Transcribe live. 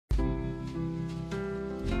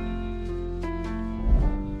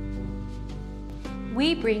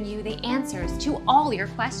we bring you the answers to all your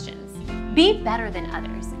questions. Be better than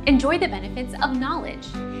others. Enjoy the benefits of knowledge.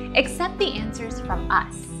 Accept the answers from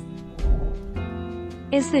us.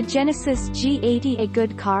 Is the Genesis G80 a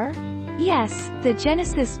good car? Yes, the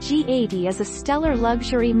Genesis G80 is a stellar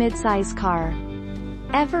luxury midsize car.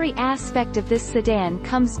 Every aspect of this sedan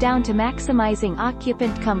comes down to maximizing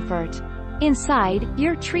occupant comfort. Inside,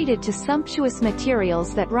 you're treated to sumptuous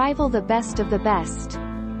materials that rival the best of the best.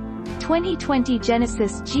 2020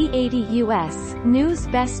 Genesis G80 US News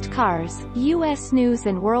Best Cars, US News &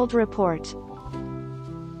 World Report.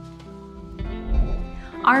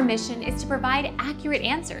 Our mission is to provide accurate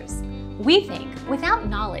answers. We think without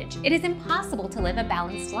knowledge, it is impossible to live a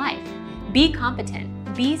balanced life. Be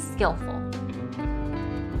competent, be skillful.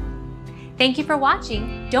 Thank you for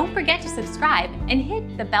watching. Don't forget to subscribe and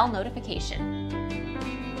hit the bell notification.